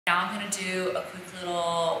Now I'm gonna do a quick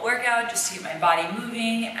little workout just to get my body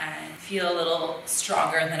moving and feel a little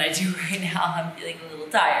stronger than I do right now. I'm feeling a little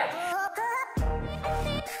tired.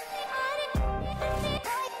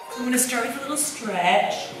 So I'm gonna start with a little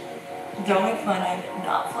stretch. Don't make fun, I'm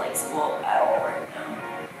not flexible at all right now.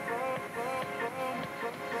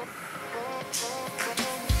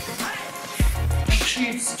 Make sure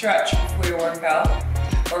you stretch before your workout,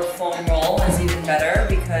 or foam roll is even better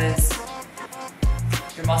because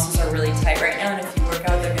your muscles are really tight right now, and if you work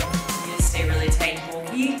out, they're gonna continue to stay really tight and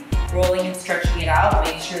bulky. Rolling and stretching it out,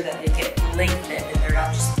 make sure that they get lengthened and they're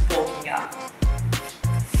not just bulking up.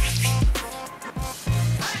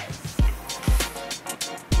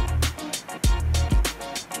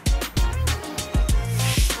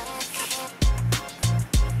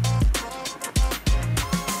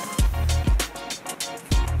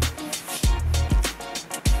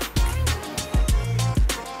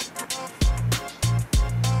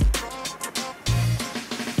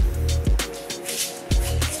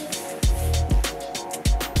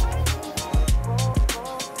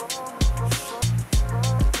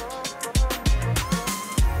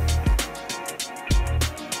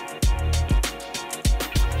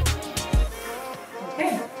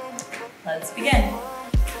 Let's begin.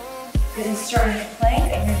 Getting started at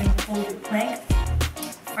plank, and you're going to hold your plank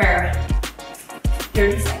for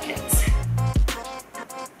 30 seconds.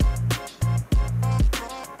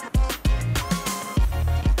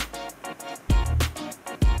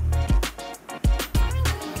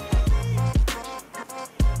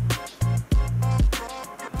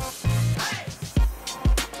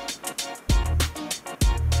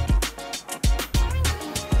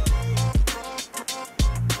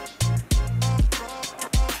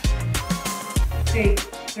 Great,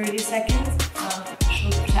 30 seconds of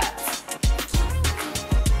shoulder taps.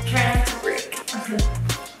 Try not to break.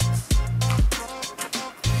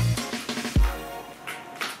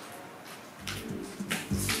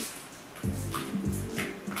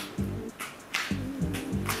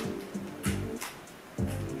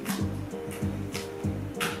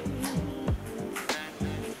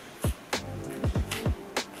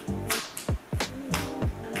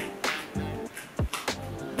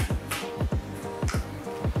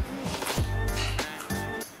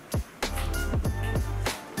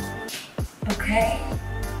 Okay,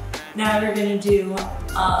 now we're gonna do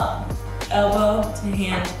elbow to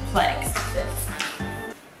hand planks.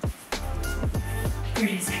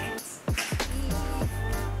 30 seconds.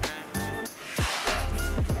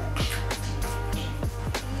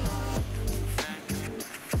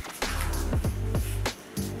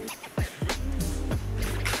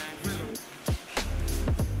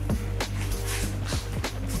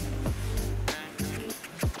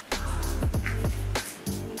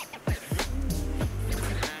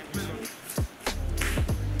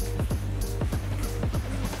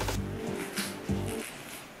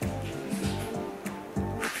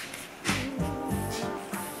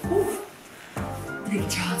 Big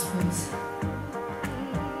child's pose.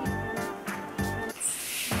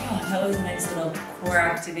 Oh, that was a nice little core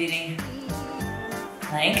activating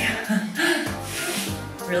plank.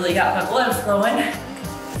 Really got my blood flowing.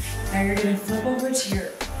 Now you're gonna flip over to your,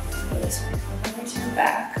 flip over to your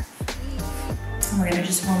back. And we're gonna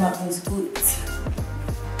just warm up those glutes.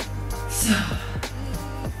 So,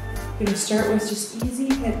 I'm gonna start with just easy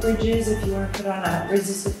hip bridges. If you want to put on a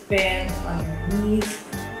resistant band on your knees,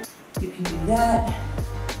 you can do that.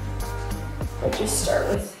 But just start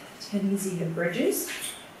with 10 easy hip bridges.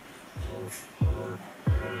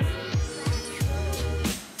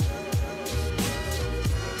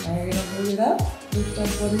 Now you're gonna hold it up, lift up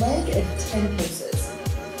one leg, and 10 pulses.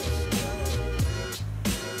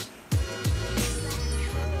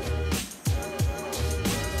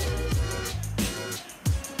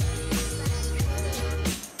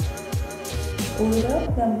 Hold it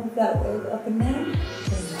up, now move that leg up and down.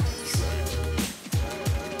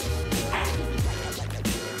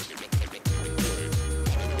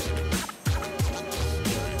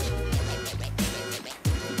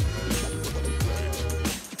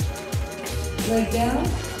 Leg down.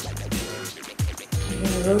 You're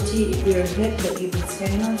going to rotate your hip that you've been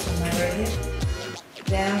standing on, so my right hip,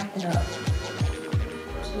 down and up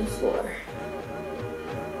to the floor.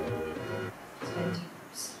 10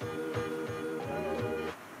 times.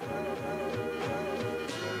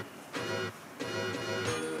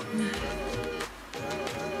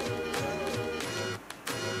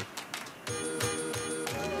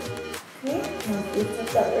 Okay, now lift up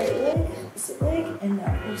that right leg, opposite leg, and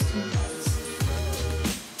now post 10 times.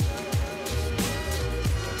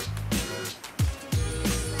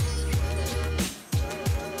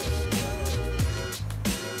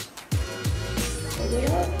 the way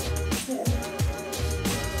up. Yeah.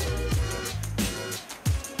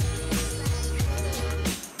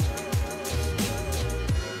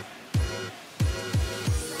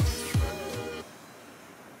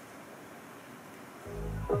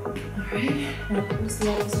 Alright, now close the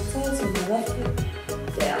opposite side, so my left foot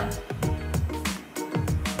down.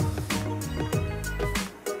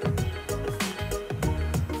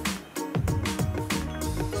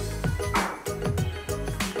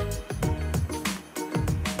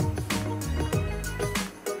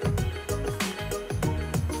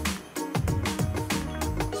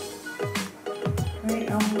 Alright,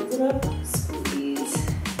 now lift it up, squeeze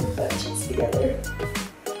your butt cheeks together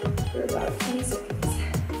for about 20 seconds.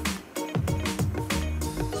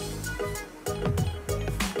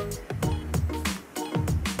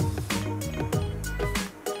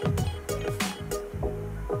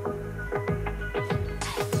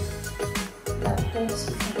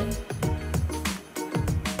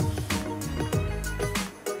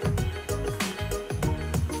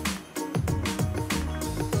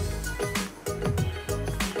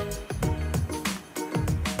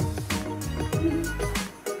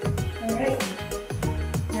 Alright,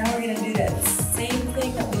 now we're going to do that same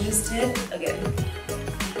thing that we just did again.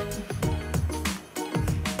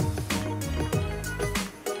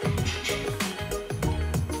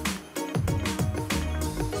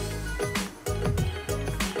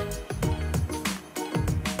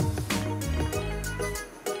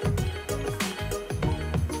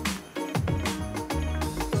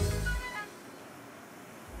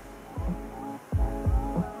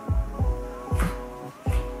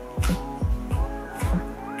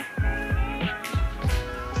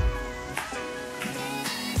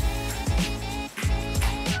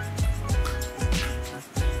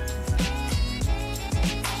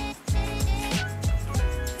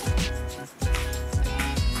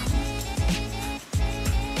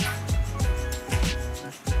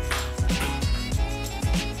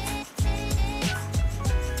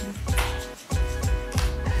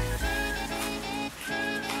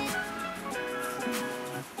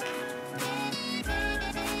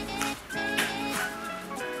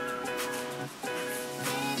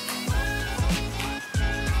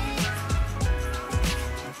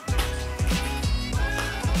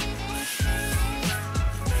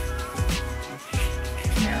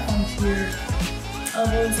 Your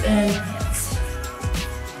elbows and hands.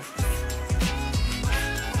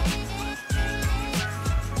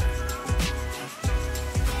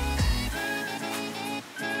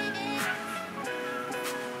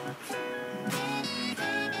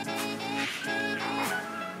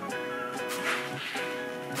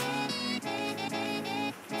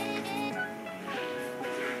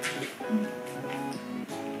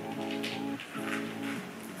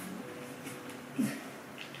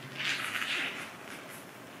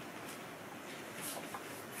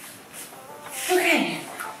 Okay,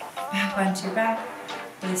 back onto your back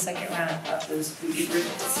for the second round of those booty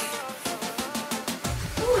movements.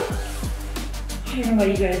 I don't know about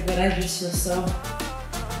you guys, but I just feel so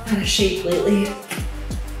out of shape lately.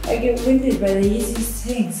 I get winded by the easiest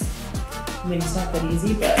things. I mean, it's not that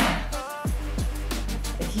easy, but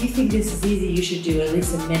if you think this is easy, you should do at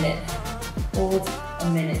least a minute. Hold, a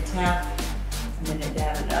minute tap, a minute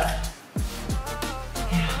down and up.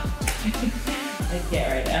 Yeah, I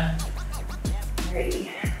can't right now.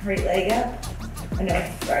 Ready, right leg up. Oh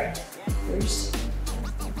no, sorry. First,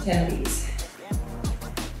 10 of these.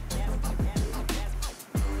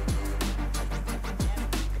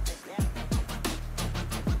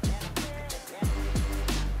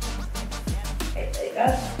 Right leg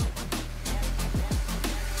up.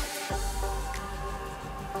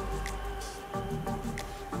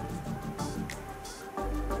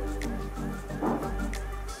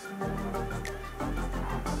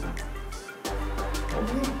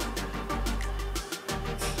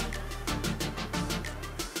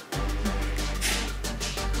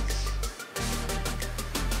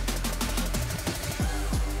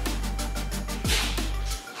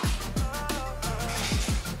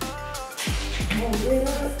 Hold it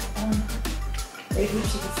up, right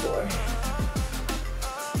reach to the floor.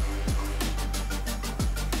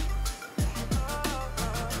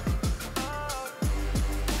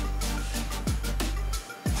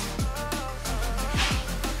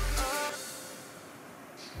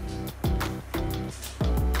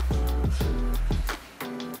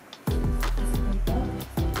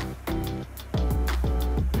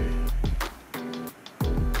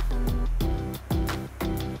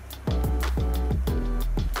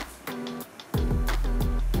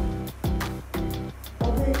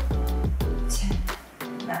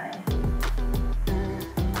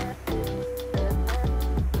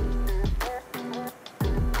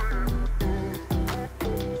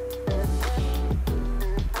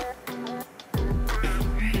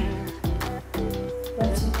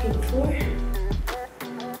 4.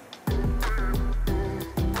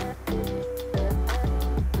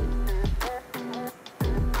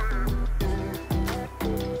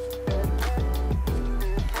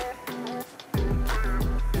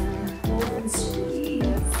 Hold and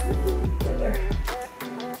squeeze together.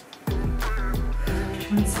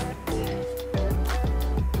 20 seconds.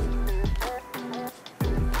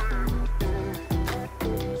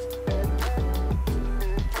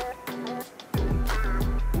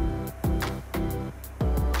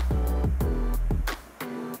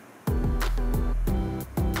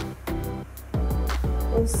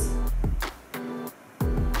 Close.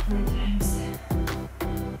 20 times.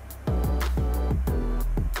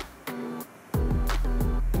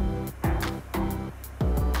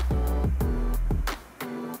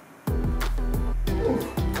 Oh,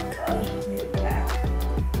 God, your back.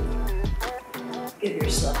 Give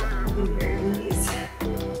yourself your knees.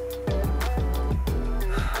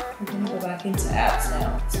 We're gonna go back into abs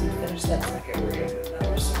now. So we finish that circuit. We're gonna do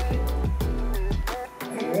another circuit.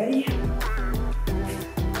 Are you ready?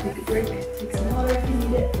 Take a break, take some water if you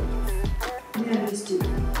need it. And just do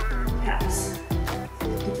taps.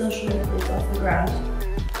 Get those shoulder blades off the ground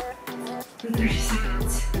for 30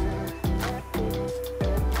 seconds.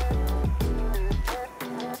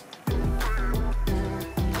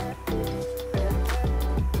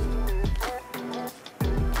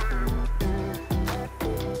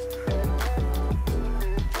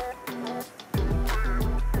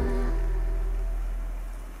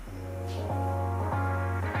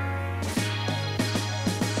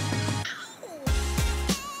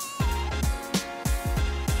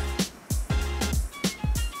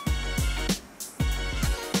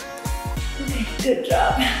 Good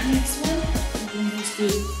job. Next one, we're going to just do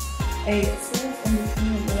a sit in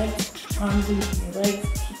between your legs, arms in between your legs,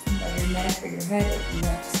 keep them by your neck or your head if you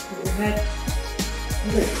want to support your head.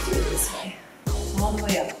 We're going to do it this way, all the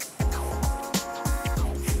way up.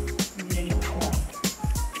 We're going to do 20.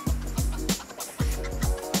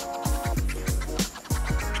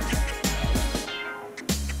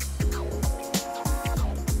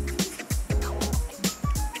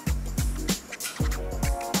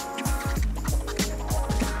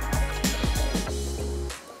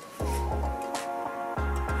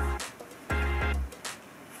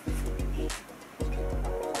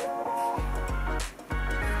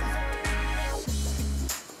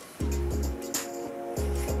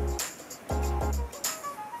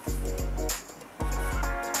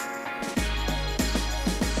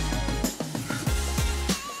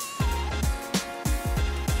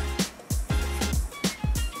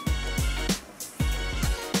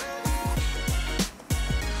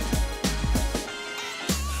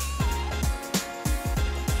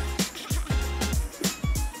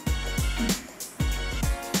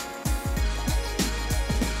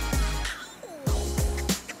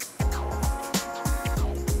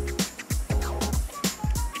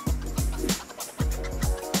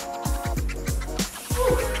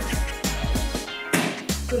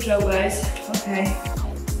 Good job, guys. Okay.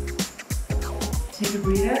 Take a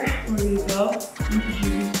breather. Where do you go?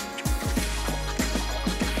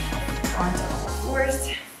 Onto all fours.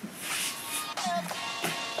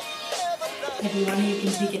 If you want to, you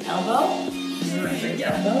can take an elbow. Remember your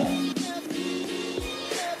elbow.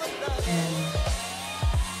 And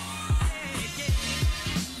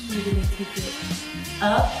you're going to take it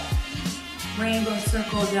up. Rainbow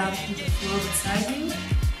circle down to the floor beside you.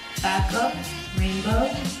 Back up. Rainbow,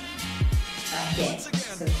 back in. So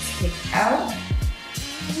just kick out,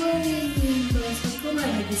 rainbow circle, my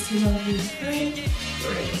leg is too low to be straight,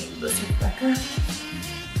 rainbow circle back up,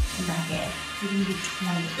 and back in. We're going to do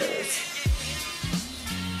 20 of those.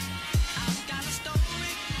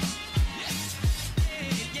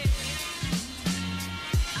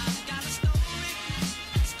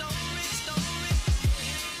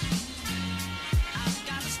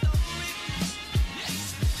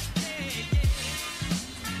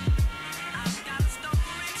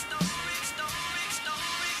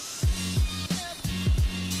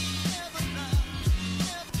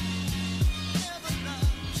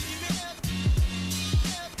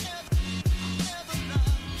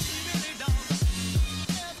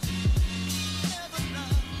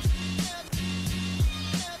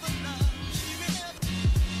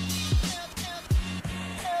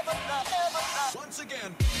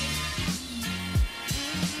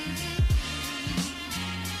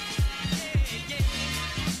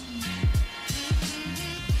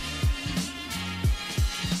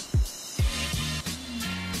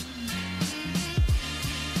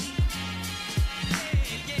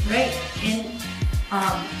 Right, in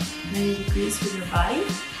 90 degrees with your body.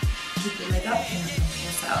 Keep your leg up and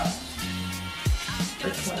full side. out for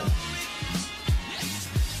 20.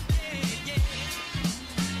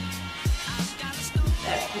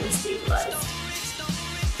 That core stabilized.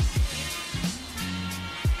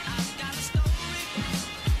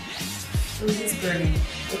 Ooh, this is burning.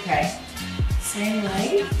 Okay. Same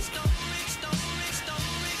leg.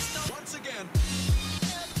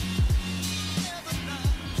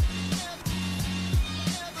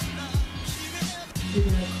 You're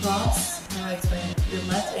going to cross, how do I explain it? Your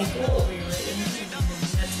left ankle over your right ankle, and then you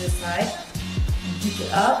head to the side, and pick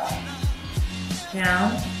it up,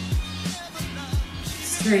 down,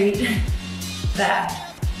 straight,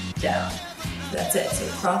 back, down. That's it. So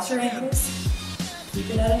cross your ankles, keep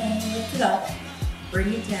it at an angle, lift it up,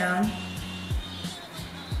 bring it down,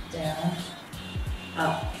 down,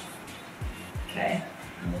 up. Okay,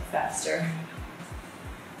 a little faster.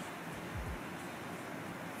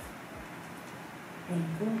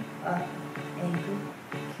 Ankle, up, ankle,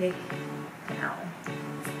 kick, down.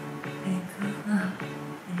 Ankle, up,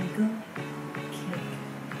 ankle, kick,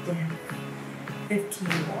 down. 15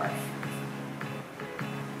 more.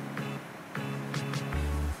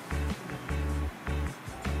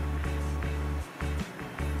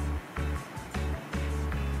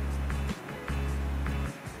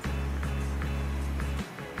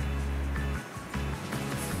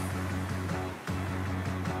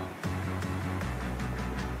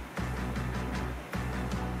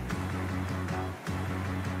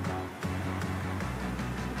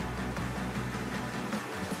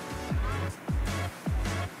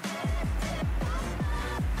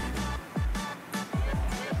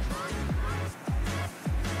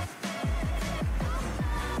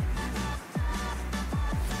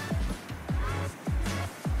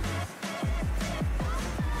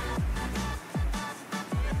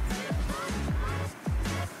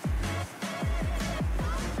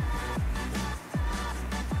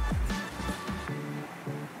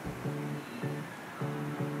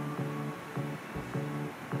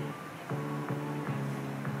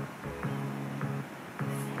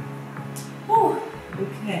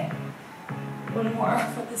 Okay, one more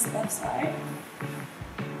for this left side.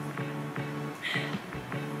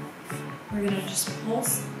 We're gonna just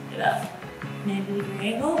pulse it up.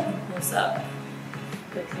 90-degree angle and pulse up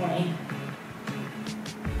for 20.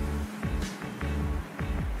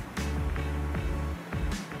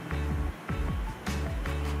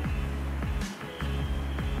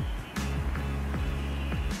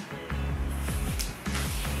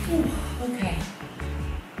 Okay,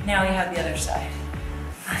 now we have the other side.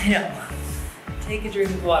 I know. Take a drink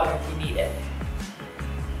of water if you need it.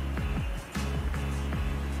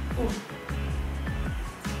 Ooh.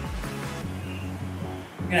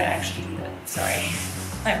 We're gonna actually do that. Sorry,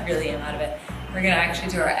 I really am out of it. We're gonna actually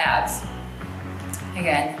do our abs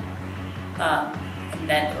again, and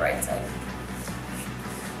then the right side.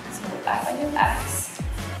 So we're back on your backs.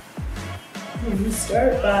 We're gonna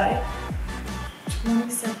start by 20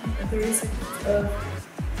 seconds or 30 seconds of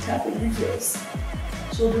tapping your heels.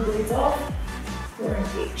 Shoulder blades off, core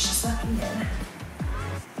engaged, sucking in.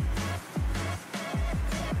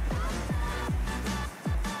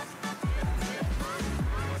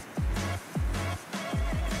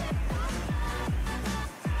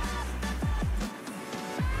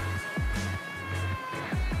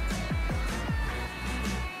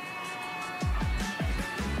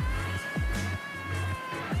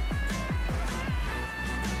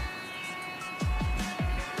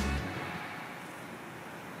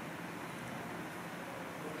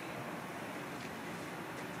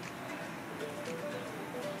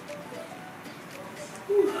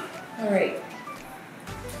 All right,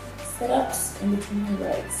 sit-ups in between your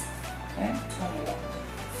legs, okay? 20.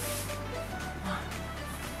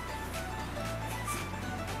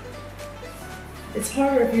 It's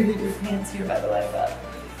harder if you leave your hands here by the way, but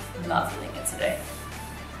I'm not feeling it today.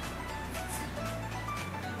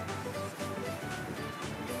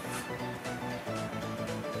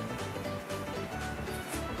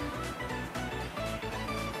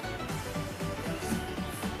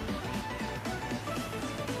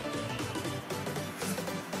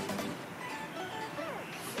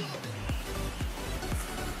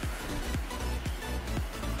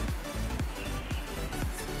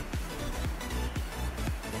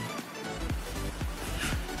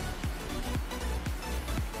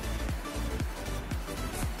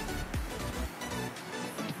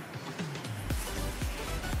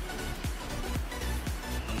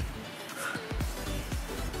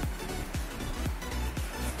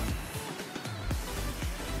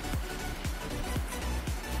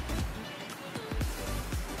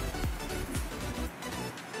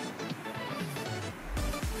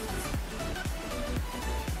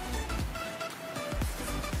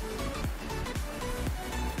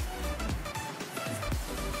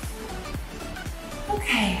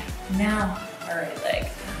 Okay, now our right leg.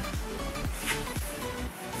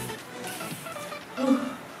 Whew.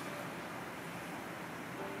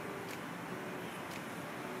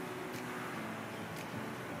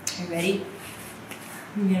 You ready?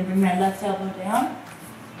 I'm gonna bring my left elbow down.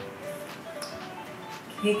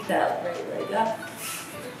 Kick that right leg up.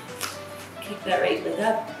 Kick that right leg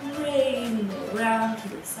up. Rainbow around to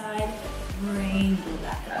the side. Rainbow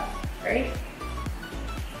back up. Ready?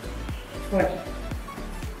 20.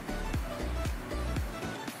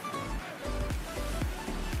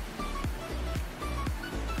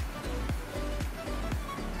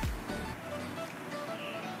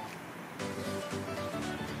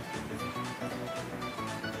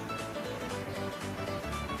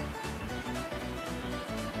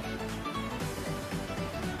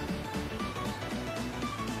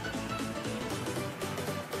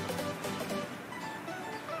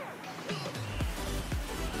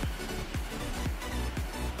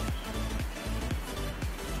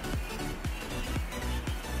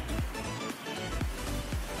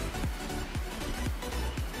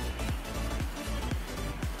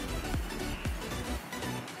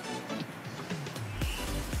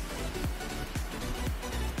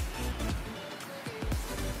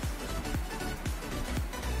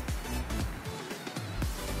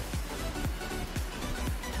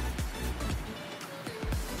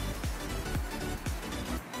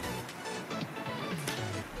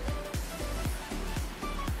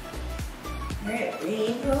 All right,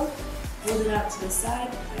 rainbow. Hold it out to the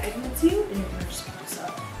side, diagonal 2, and you're gonna just cross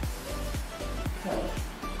up. Go.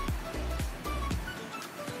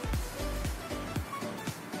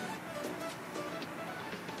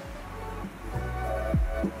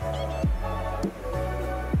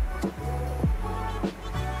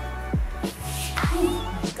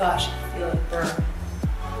 Oh my gosh, I feel it burn.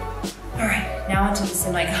 All right, now onto the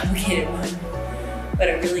semi-complicated one, but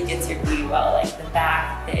it really gets your glute well, like the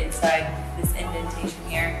back, the inside, this indentation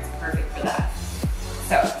here, it's perfect for that.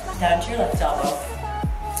 So, down to your left elbow,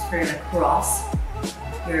 we're gonna cross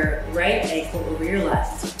your right ankle over your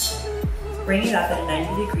left, bring it up at a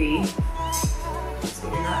 90 degree, so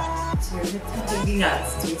your hips are be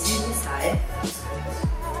nuts, to the side,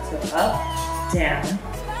 so up, down,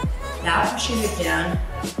 now push your hip down,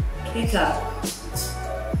 kick up,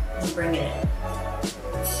 and bring it in,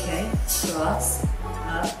 okay, cross,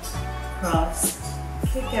 up, cross,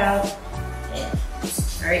 kick out, in.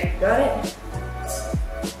 All right, got it?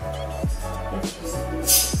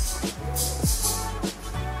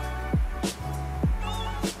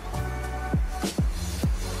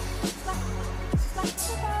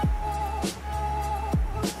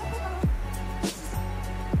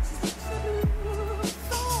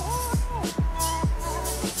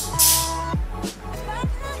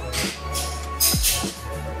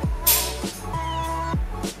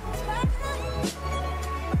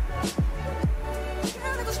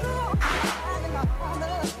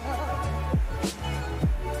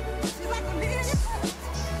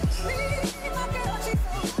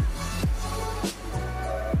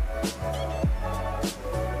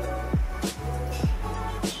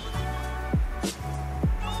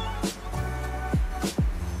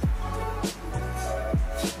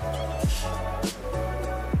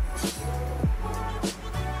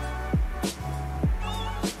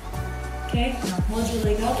 Okay, now hold your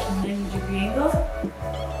leg up and 90 degree angle.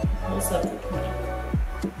 Pulse up for 20.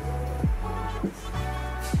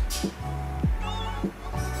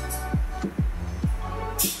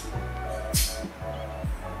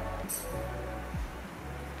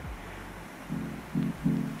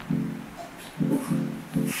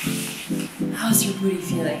 How's your booty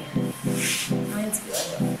feeling? Mine's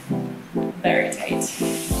feeling very tight.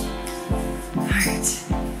 Alright.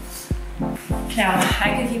 Now,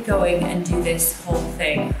 I could keep going and do this whole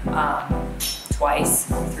thing twice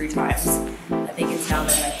or 3 times. I think it's now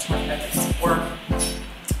been like 20 minutes of work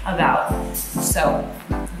about. So,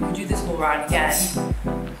 you could do this whole round again,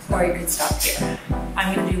 or you could stop here.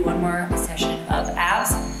 I'm gonna do one more session of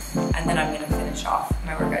abs, and then I'm gonna finish off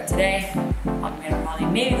my workout today. I'm gonna probably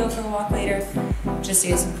maybe go for a walk later, just to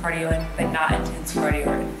get some cardio in, but not intense cardio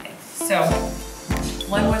or anything. So,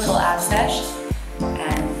 one more little ab sesh,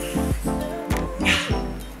 and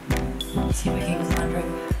see if we can conjure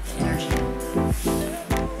the energy.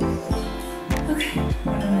 Okay,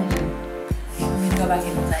 what am I gonna do? I'm gonna go back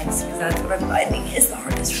into planks because that's what I'm finding is the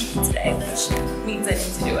hardest for me today, which means I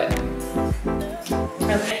need to do it.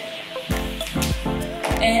 Okay.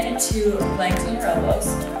 And to planks on your elbows.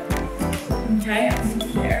 Okay, I'm gonna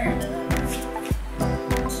be there.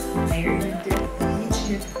 Now you're gonna do each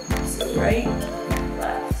hip. So right,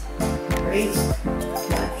 left, right, left.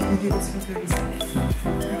 You're gonna do this for 30 seconds.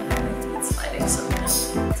 Okay, so I'm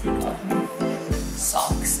gonna take off my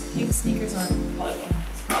socks. Pink sneakers on, probably won't have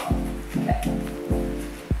this problem. Okay.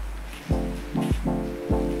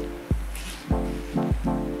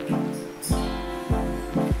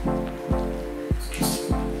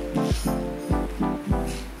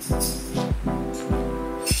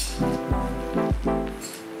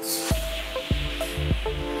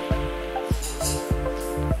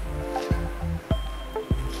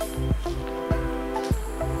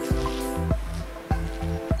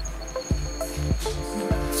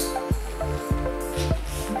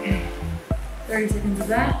 Okay, 30 seconds of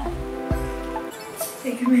that.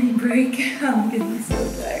 Take a mini break. I'm getting so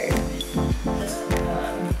tired. I'm so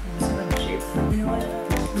out of shape. You know what? I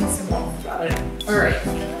need some more about it. Alright.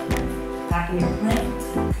 Back in your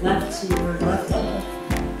plank. Left to your left elbow.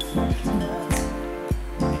 Left to left.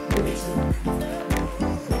 Over to left.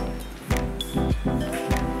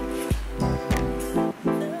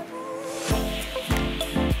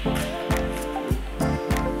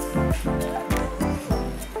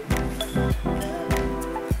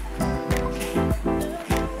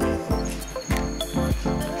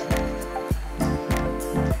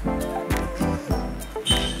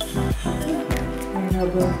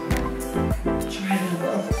 Elbow. Try the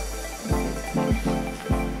elbow.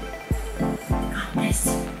 Got this.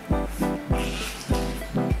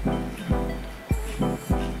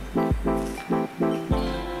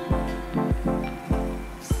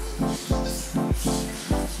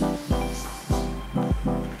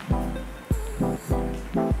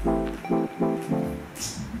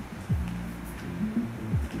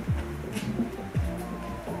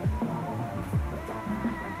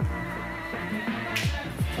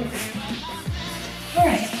 All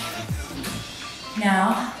right.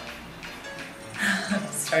 Now,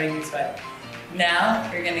 starting to sweat.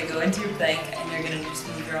 Now you're gonna go into your plank and you're gonna just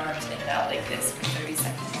move your arms in and out like this for 30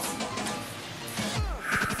 seconds.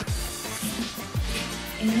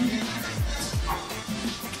 In.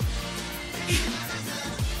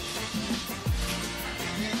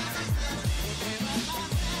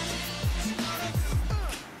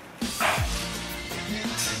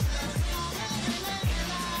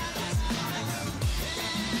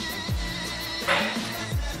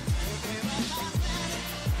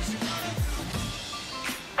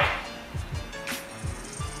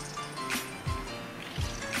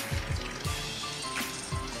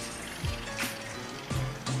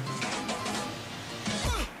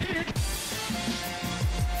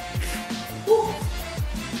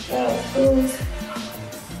 Pose.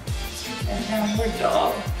 Take that downward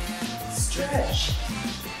dog. Stretch.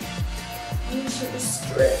 Make sure to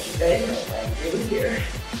stretch. You guys know what I'm doing here.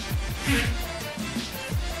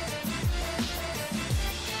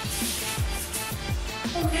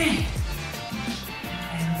 Okay.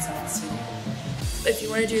 I'm exhausted. If you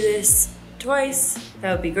want to do this twice,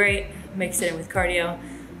 that would be great. Mix it in with cardio,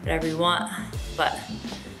 whatever you want. But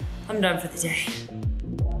I'm done for the day.